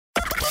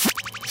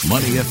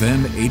Money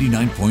FM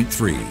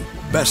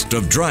 89.3. Best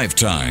of drive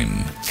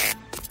time.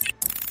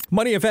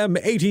 Money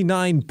FM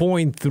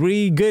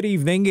 89.3. Good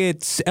evening.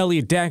 It's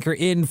Elliot Dacker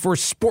in for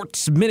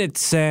Sports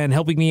Minutes, and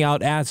helping me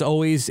out as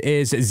always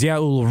is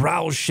Ziaul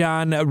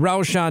Raushan.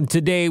 Raushan,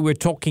 today we're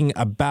talking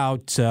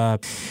about,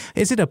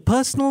 is it a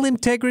personal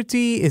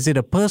integrity? Is it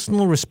a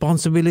personal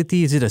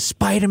responsibility? Is it a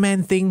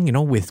Spider-Man thing? You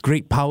know, with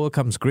great power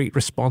comes great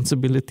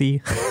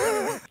responsibility.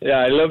 Yeah,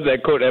 I love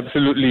that quote,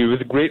 absolutely.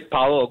 With great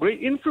power or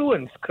great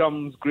influence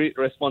comes great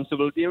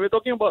responsibility. And we're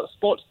talking about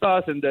sports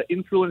stars and the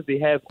influence they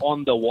have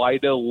on the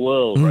wider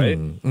world, right?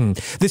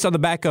 This on the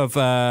back of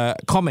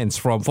comments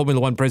from Formula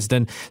One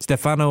President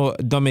Stefano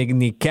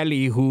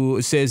Domenicali,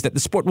 who says that the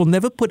sport will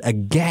never put a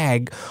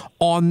gag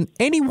on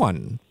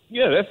anyone.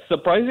 Yeah, that's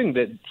surprising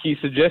that he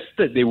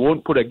suggested they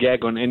won't put a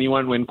gag on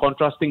anyone when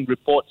contrasting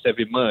reports have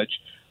emerged,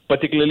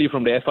 particularly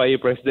from the FIA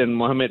President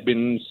Mohammed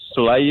bin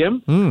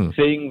Sulayem,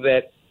 saying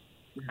that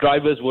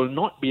drivers will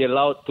not be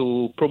allowed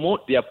to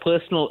promote their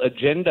personal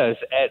agendas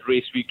at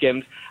race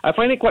weekends. I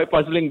find it quite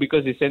puzzling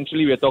because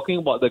essentially we're talking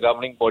about the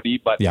governing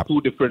body, but two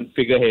different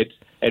figureheads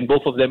and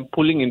both of them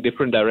pulling in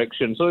different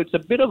directions. So it's a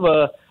bit of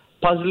a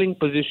puzzling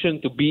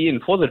position to be in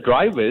for the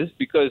drivers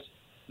because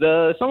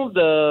some of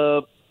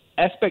the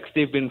aspects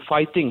they've been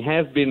fighting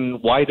have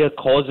been wider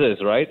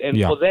causes, right? And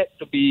for that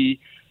to be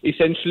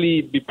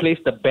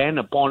placed a ban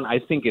upon, I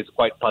think it's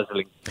quite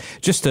puzzling.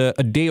 Just a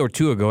day or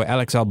two ago,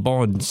 Alex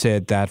Albon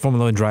said that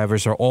Formula One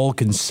drivers are all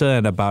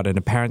concerned about an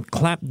apparent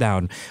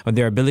clampdown on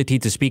their ability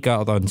to speak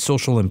out on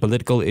social and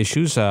political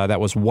issues. That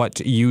was what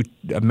you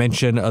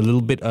mentioned a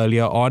little bit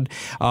earlier on.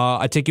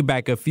 I take you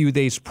back a few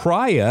days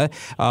prior.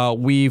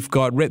 We've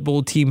got Red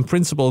Bull team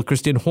principal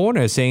Christian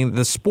Horner saying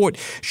the sport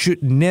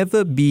should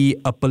never be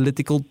a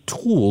political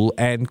tool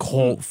and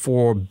call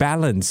for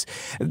balance.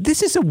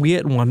 This is a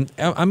weird one.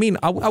 I mean,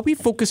 are we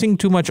focusing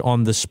too much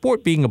on the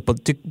sport being a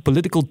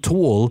political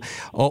tool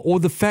or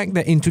the fact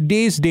that in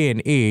today's day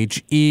and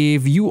age,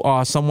 if you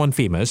are someone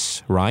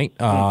famous, right,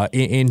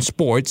 in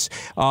sports,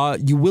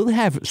 you will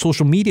have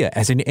social media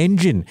as an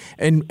engine.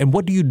 And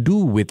what do you do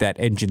with that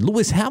engine?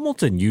 Lewis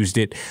Hamilton used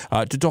it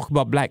to talk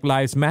about Black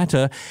Lives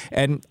Matter.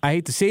 And I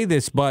hate to say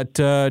this, but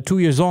 2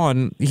 years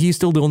on, he's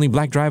still the only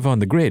black driver on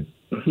the grid.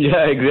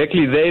 Yeah,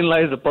 exactly. Therein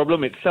lies the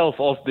problem itself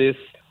of this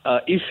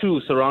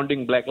issue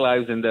surrounding Black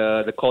Lives and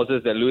the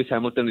causes that Lewis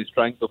Hamilton is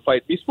trying to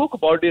fight. We spoke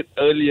about it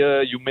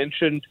earlier. You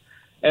mentioned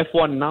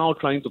F1 now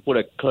trying to put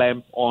a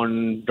clamp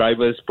on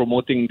drivers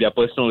promoting their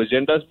personal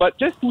agendas. But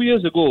just 2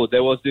 years ago,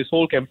 there was this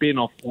whole campaign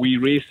of We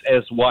Race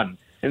as One.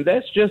 And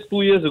that's just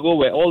 2 years ago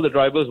where all the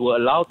drivers were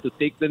allowed to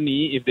take the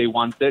knee if they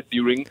wanted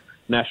during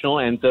national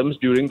anthems,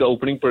 during the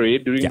opening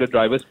parade, during the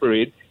drivers'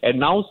 parade. And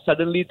now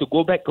suddenly to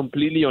go back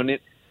completely on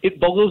it, it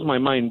boggles my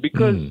mind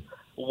because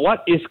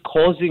what is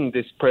causing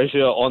this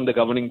pressure on the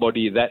governing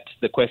body? That's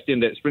the question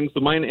that springs to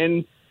mind.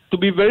 And to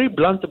be very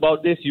blunt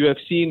about this, you have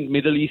seen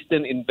Middle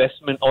Eastern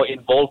investment or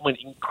involvement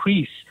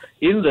increase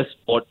in the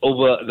sport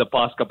over the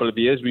past couple of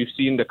years. We've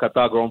seen the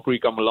Qatar Grand Prix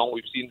come along.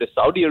 We've seen the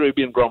Saudi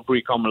Arabian Grand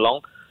Prix come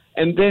along.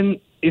 And then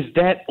is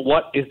that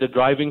what is the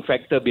driving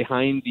factor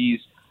behind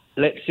these,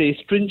 let's say,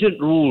 stringent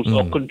rules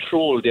or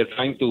control they're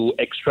trying to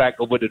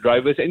extract over the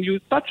drivers? And you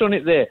touch on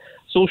it there,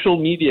 social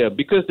media,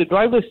 because the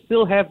drivers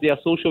still have their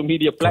social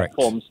media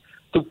platforms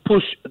to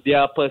push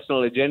their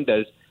personal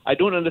agendas. I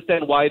don't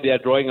understand why they are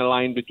drawing a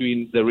line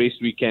between the race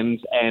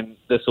weekends and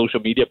the social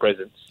media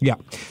presence. Yeah.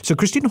 So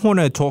Christian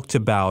Horner talked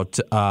about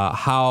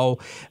how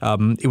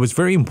it was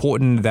very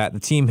important that the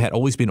team had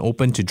always been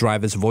open to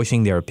drivers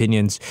voicing their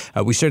opinions.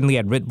 We certainly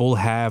at Red Bull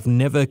have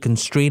never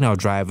constrained our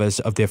drivers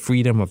of their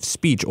freedom of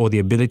speech or the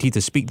ability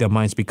to speak their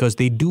minds because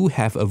they do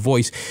have a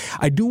voice.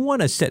 I do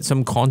want to set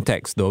some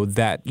context, though,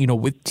 that, you know,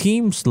 with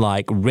teams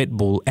like Red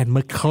Bull and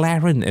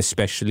McLaren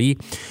especially,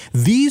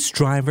 these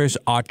drivers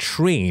are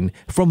trained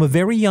from a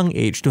very young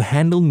age to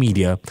handle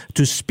media,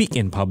 to speak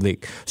in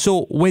public.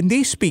 So when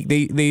they speak,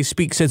 they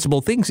speak sensible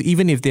things,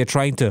 even if they're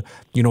trying to,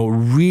 you know,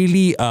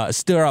 really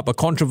stir up a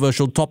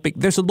controversial topic.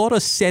 There's a lot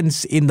of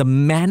sense in the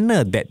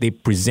manner that they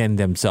present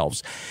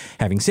themselves.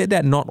 Having said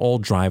that, not all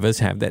drivers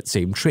have that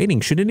same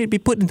training. Shouldn't it be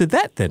put into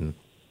that then?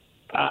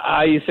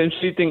 I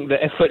essentially think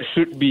the effort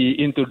should be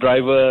into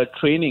driver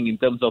training in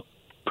terms of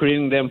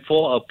training them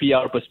for a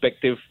PR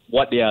perspective,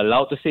 what they are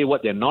allowed to say,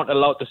 what they're not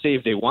allowed to say.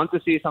 If they want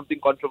to say something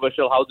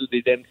controversial, how do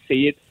they then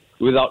say it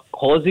without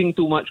causing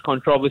too much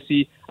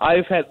controversy?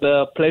 I've had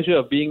the pleasure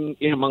of being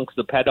in amongst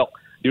the paddock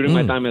during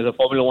my time as a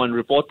Formula One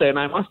reporter, and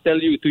I must tell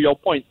you, to your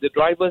point, the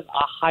drivers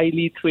are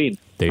highly trained.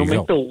 No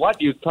matter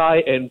what you try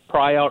and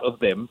pry out of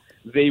them,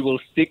 they will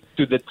stick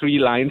to the three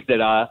lines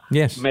that are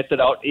meted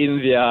out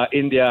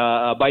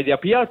by their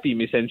PR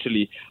team,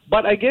 essentially.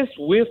 But I guess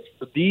with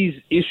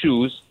these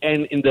issues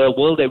and in the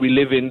world that we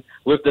live in,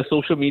 with the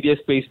social media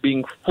space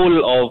being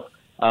full of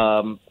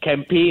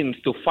campaigns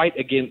to fight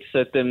against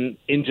certain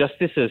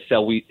injustices,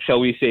 shall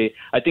we say.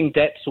 I think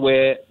that's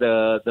where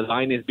the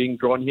line is being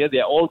drawn here.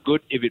 They're all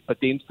good if it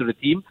pertains to the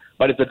team,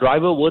 but if the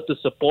driver were to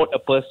support a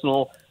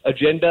personal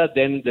agenda,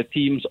 then the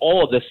teams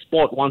or the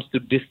sport wants to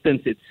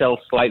distance itself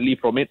slightly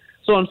from it.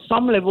 So on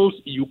some levels,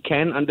 you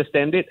can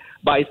understand it,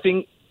 but I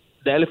think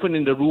the elephant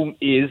in the room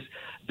is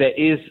there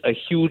is a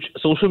huge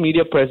social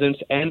media presence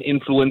and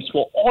influence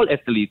for all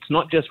athletes,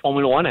 not just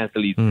Formula One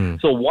athletes.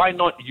 So why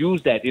not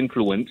use that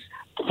influence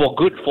for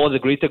good, for the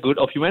greater good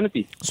of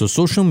humanity? So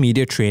social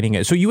media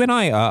training. So you and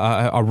I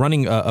are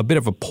running a bit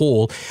of a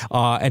poll,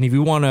 and if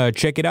you want to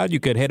check it out, you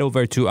could head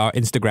over to our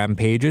Instagram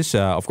pages.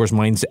 Of course,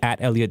 mine's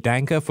at Elliot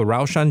Danker. For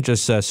Raushan,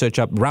 just search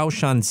up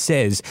Raushan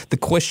Says. The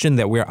question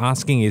that we're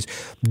asking is,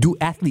 do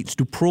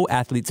pro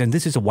athletes, and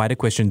this is a wider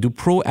question, do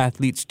pro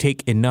athletes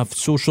take enough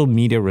social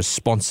media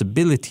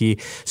responsibility?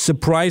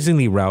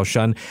 Surprisingly,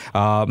 Raushan,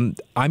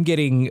 I'm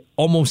getting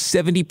almost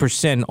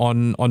 70%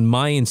 on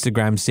my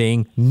Instagram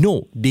saying,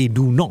 no, they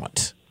do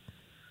not.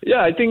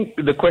 Yeah, I think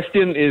the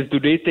question is, do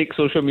they take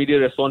social media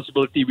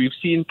responsibility? We've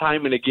seen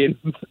time and again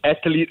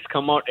athletes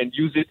come out and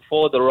use it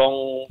for the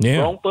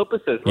wrong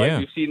purposes, right? Yeah.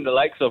 We've seen the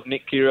likes of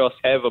Nick Kyrgios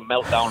have a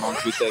meltdown on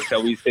Twitter,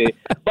 shall we say.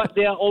 But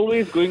there are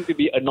always going to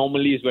be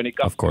anomalies when it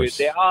comes to it.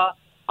 There are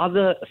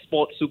other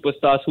sports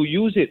superstars who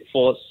use it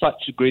for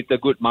such greater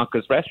good.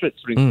 Marcus Rashford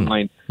springs to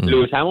mind.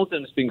 Lewis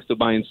Hamilton springs to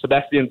mind.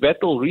 Sebastian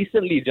Vettel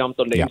recently jumped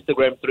on the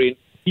Instagram train.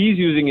 He's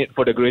using it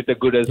for the greater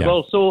good as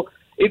well. So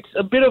it's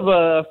a bit of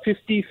a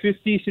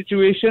 50-50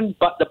 situation,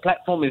 but the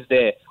platform is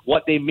there.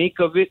 What they make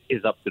of it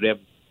is up to them.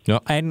 No,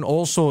 and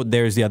also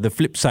there's the other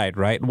flip side,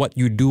 right? What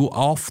you do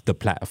off the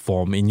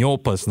platform in your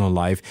personal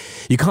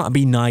life, you can't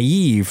be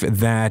naive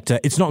that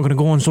it's not going to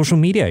go on social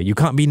media. You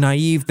can't be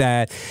naive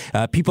that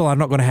people are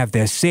not going to have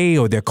their say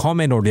or their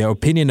comment or their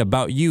opinion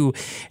about you.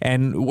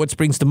 And what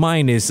springs to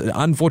mind is,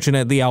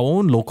 unfortunately, our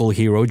own local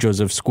hero,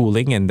 Joseph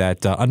Schooling, and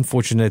that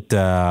unfortunate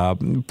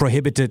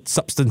prohibited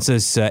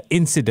substances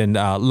incident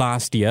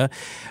last year,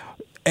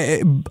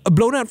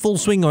 blown out full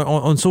swing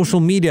on social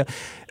media.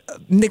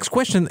 Next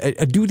question,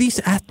 do these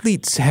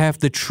athletes have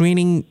the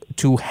training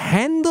to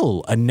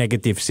handle a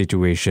negative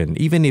situation,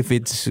 even if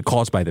it's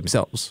caused by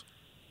themselves?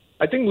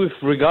 I think with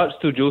regards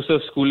to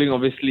Joseph Schooling,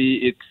 obviously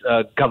it's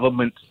a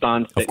government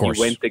stance that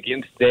he went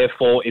against.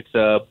 Therefore, it's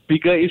a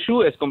bigger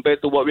issue as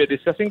compared to what we're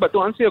discussing. But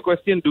to answer your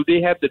question, do they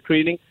have the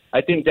training?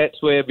 I think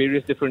that's where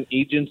various different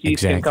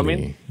agencies can come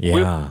in.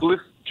 Yeah. With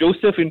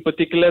Joseph in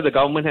particular, the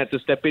government had to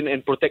step in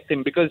and protect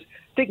him because,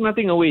 take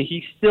nothing away,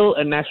 he's still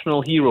a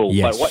national hero.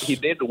 Yes. But what he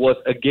did was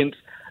against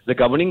the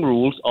governing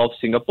rules of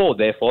Singapore.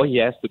 Therefore, he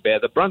has to bear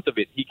the brunt of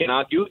it. He can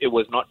argue it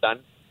was not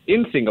done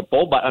in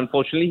Singapore, but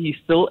unfortunately, he's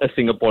still a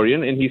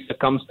Singaporean and he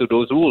succumbs to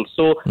those rules.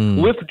 So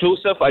with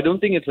Joseph, I don't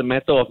think it's a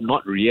matter of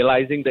not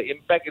realizing the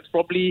impact. It's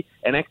probably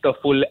an act of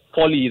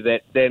folly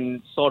that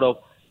then sort of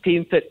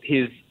tainted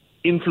his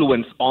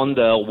influence on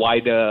the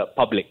wider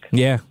public.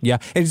 Yeah.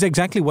 It's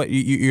exactly what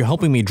you're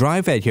helping me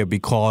drive at here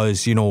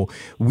because,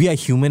 we are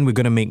human. We're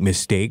going to make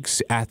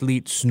mistakes.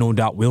 Athletes, no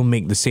doubt, will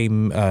make the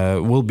same,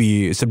 will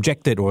be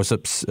subjected or,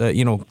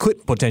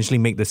 could potentially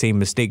make the same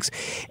mistakes.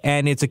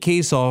 And it's a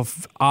case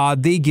of, are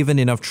they given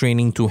enough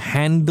training to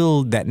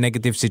handle that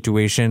negative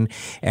situation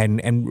and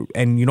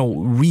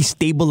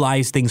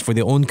restabilize things for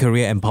their own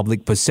career and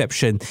public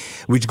perception,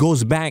 which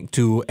goes back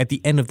to, at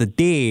the end of the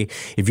day,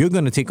 if you're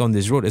going to take on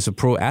this road as a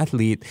pro athlete,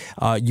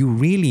 you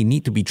really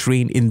need to be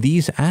trained in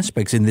these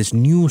aspects, in this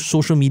new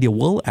social media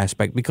world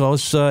aspect,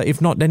 because if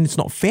not, then it's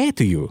not fair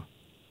to you.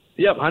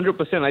 Yeah,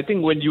 100%. I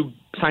think when you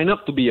sign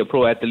up to be a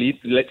pro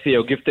athlete, let's say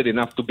you're gifted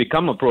enough to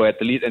become a pro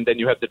athlete and then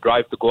you have the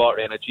drive to go out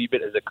and achieve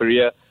it as a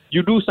career,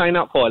 you do sign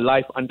up for a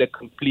life under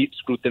complete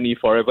scrutiny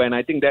forever. And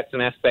I think that's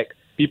an aspect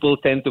people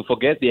tend to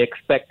forget. They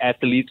expect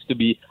athletes to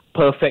be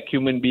perfect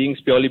human beings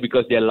purely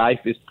because their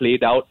life is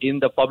played out in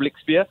the public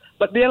sphere.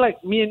 But they're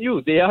like me and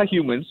you. They are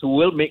humans who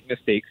will make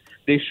mistakes.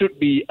 They should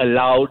be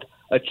allowed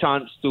a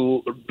chance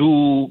to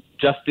do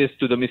justice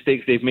to the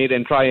mistakes they've made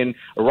and try and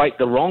right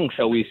the wrong,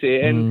 shall we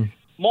say. And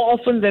more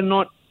often than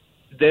not,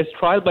 there's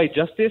trial by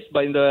justice,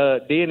 but in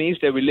the day and age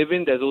that we live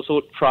in, there's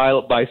also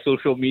trial by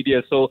social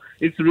media. So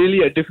it's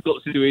really a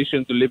difficult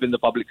situation to live in the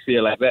public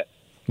sphere like that.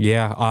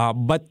 Yeah,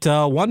 but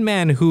one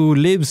man who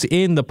lives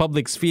in the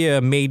public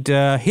sphere made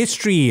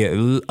history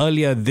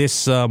earlier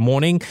this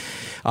morning.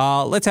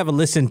 Let's have a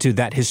listen to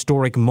that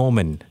historic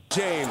moment.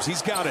 James,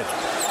 he's got it.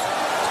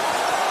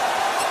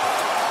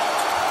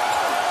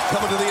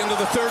 Coming to the end of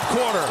the third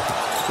quarter.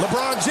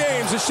 LeBron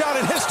James, a shot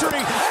at history.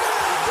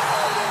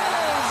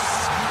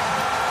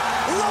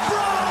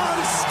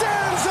 LeBron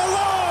stands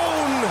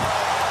alone.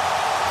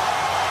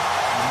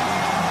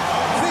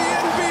 The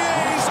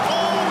NBA's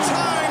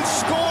all-time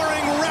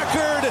scoring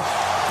record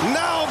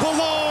now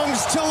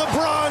belongs to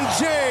LeBron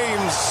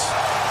James.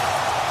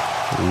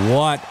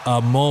 What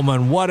a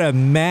moment. What a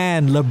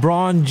man.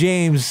 LeBron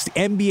James,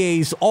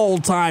 NBA's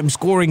all-time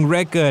scoring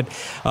record.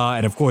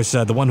 And of course,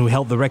 the one who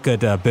held the record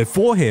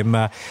before him,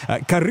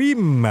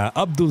 Kareem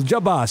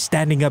Abdul-Jabbar,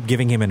 standing up,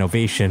 giving him an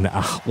ovation.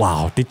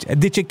 Wow.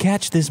 Did you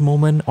catch this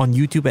moment on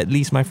YouTube at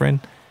least, my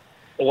friend?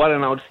 What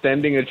an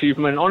outstanding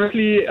achievement.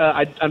 Honestly,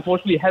 I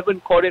unfortunately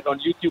haven't caught it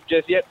on YouTube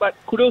just yet, but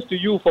kudos to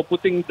you for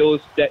putting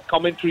that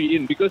commentary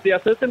in, because there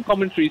are certain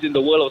commentaries in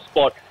the world of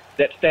sport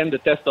that stand the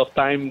test of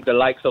time. The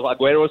likes of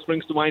Aguero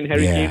springs to mind,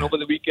 Harry Kane over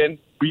the weekend,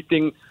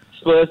 beating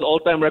Spurs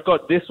all-time record.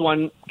 This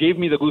one gave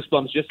me the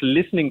goosebumps just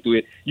listening to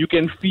it. You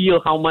can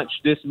feel how much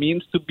this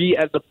means to be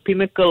at the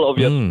pinnacle of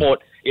your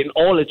sport in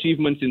all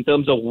achievements in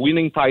terms of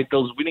winning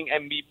titles, winning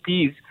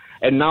MVPs,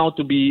 and now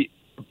to be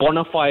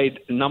bona fide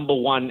number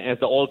one as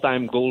the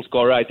all-time goal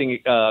scorer. I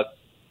think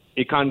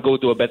it can't go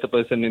to a better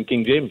person than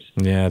King James.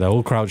 Yeah, the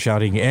whole crowd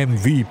shouting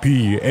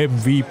MVP,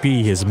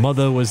 MVP. His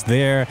mother was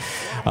there.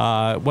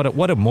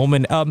 What a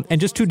moment. And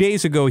just 2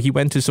 days ago, he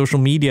went to social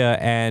media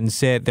and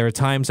said, there are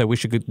times I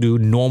wish I could do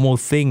normal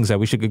things. I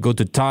wish I could go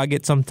to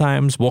Target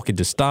sometimes, walk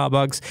into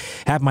Starbucks,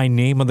 have my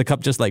name on the cup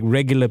just like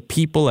regular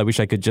people. I wish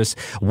I could just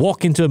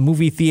walk into a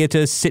movie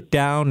theater, sit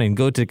down and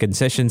go to the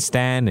concession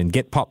stand and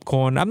get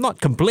popcorn. I'm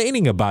not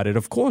complaining about it,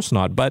 of course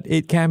not, but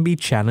it can be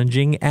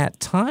challenging at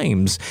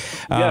times.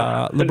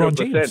 LeBron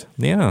James.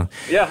 Yeah,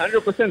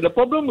 100%. The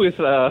problem with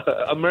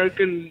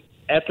American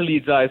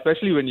athletes are,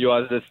 especially when you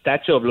are the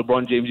stature of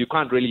LeBron James, you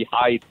can't really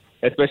hide,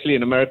 especially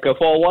in America.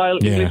 For a while,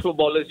 English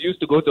footballers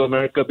used to go to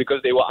America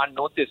because they were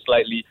unnoticed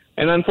slightly.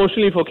 And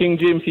unfortunately for King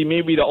James, he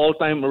may be the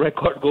all-time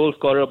record goal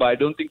scorer, but I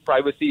don't think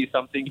privacy is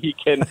something he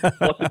can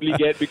possibly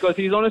get, because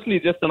he's honestly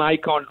just an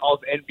icon of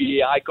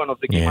NBA, icon of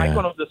the game,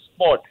 icon of the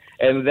sport.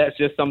 And that's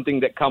just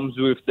something that comes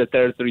with the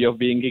territory of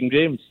being King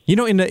James. You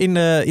know, in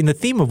the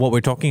theme of what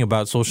we're talking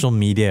about, social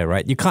media,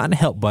 right? You can't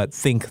help but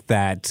think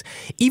that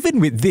even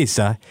with this,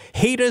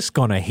 haters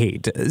gonna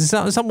hate.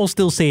 Some will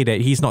still say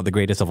that he's not the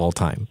greatest of all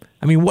time.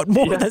 I mean, what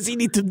more does he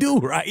need to do,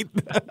 right?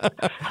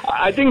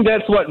 I think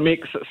that's what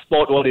makes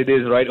sport what it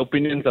is, right?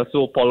 Opinions are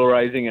so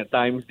polarizing at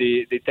times.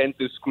 They tend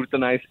to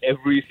scrutinize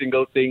every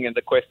single thing, and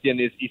the question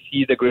is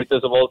he the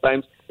greatest of all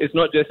times? It's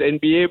not just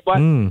NBA,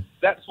 but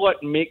that's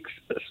what makes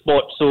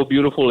sport so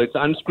beautiful. It's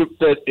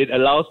unscripted. It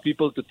allows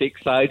people to take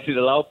sides. It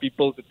allows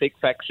people to take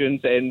factions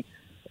and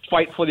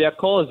fight for their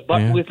cause.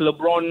 But with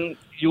LeBron,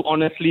 you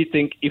honestly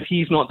think if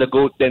he's not the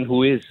GOAT, then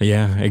who is?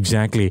 Yeah,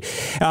 exactly.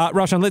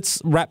 Raushan,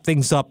 let's wrap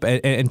things up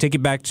and take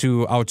it back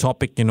to our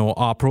topic. You know,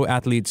 are pro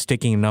athletes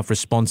taking enough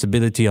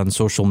responsibility on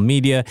social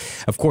media?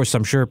 Of course,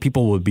 I'm sure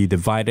people will be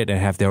divided and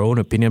have their own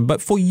opinion.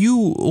 But for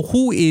you,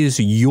 who is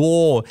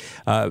your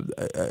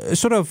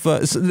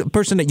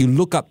person that you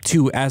look up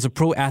to as a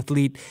pro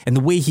athlete and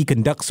the way he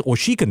conducts or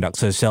she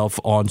conducts herself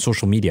on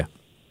social media?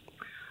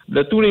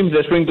 The two names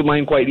that spring to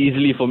mind quite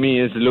easily for me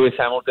is Lewis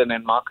Hamilton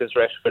and Marcus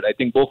Rashford. I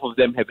think both of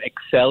them have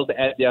excelled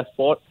at their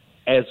sport,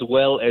 as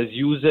well as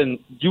use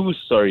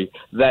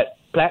that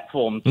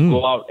platform to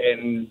go out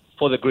and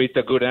for the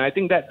greater good. And I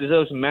think that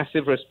deserves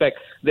massive respect.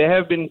 There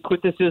have been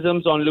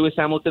criticisms on Lewis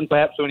Hamilton,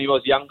 perhaps when he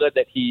was younger,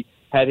 that he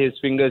had his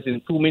fingers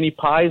in too many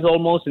pies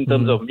almost in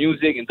terms of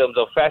music, in terms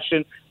of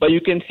fashion. But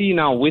you can see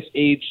now with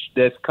age,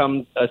 there's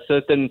come a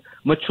certain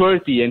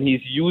maturity, and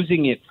he's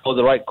using it for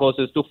the right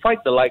causes to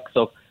fight the likes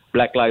of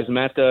Black Lives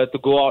Matter, to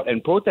go out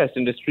and protest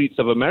in the streets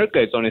of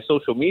America. It's on his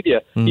social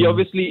media. He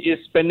obviously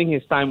is spending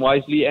his time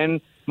wisely. And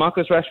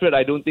Marcus Rashford,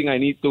 I don't think I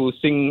need to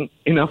sing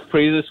enough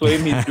praises for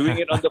him. He's doing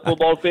it on the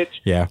football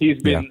pitch.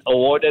 He's been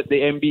awarded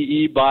the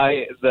MBE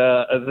by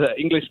the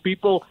English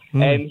people,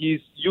 and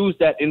he's used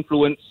that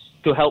influence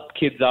to help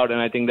kids out, and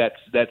I think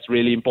that's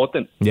really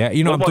important. Yeah,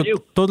 you know, I'm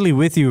totally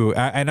with you.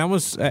 And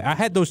I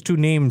had those two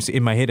names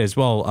in my head as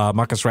well,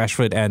 Marcus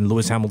Rashford and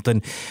Lewis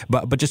Hamilton.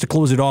 But just to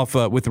close it off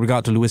with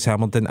regard to Lewis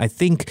Hamilton, I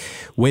think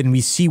when we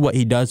see what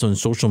he does on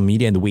social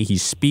media and the way he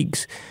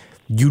speaks,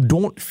 you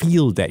don't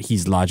feel that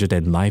he's larger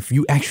than life.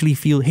 You actually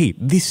feel, hey,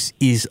 this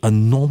is a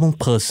normal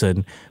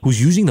person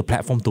who's using the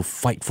platform to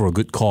fight for a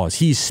good cause.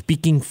 He's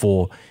speaking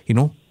for,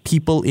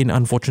 people in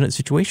unfortunate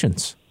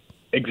situations.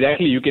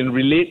 Exactly. You can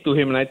relate to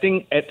him. And I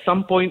think at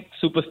some point,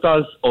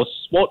 superstars or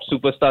sports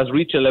superstars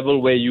reach a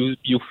level where you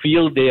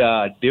feel they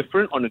are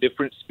different on a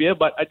different sphere.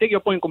 But I take your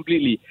point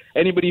completely.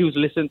 Anybody who's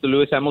listened to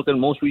Lewis Hamilton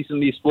most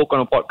recently spoke on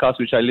a podcast,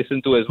 which I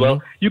listened to as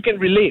well. You can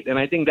relate. And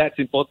I think that's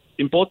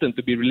important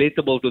to be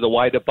relatable to the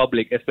wider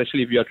public,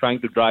 especially if you're trying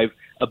to drive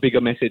a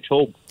bigger message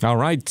home. All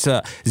right.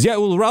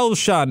 Ziaul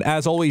Raushan,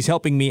 as always,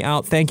 helping me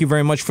out. Thank you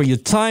very much for your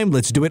time.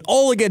 Let's do it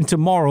all again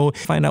tomorrow.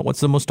 Find out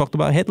what's the most talked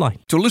about headline.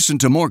 To listen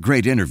to more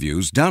great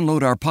interviews,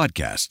 download our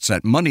podcasts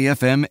at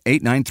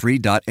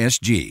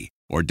moneyfm893.sg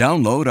or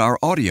download our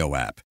audio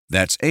app.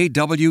 That's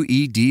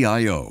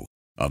AWEDIO.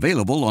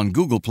 Available on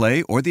Google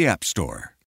Play or the App Store.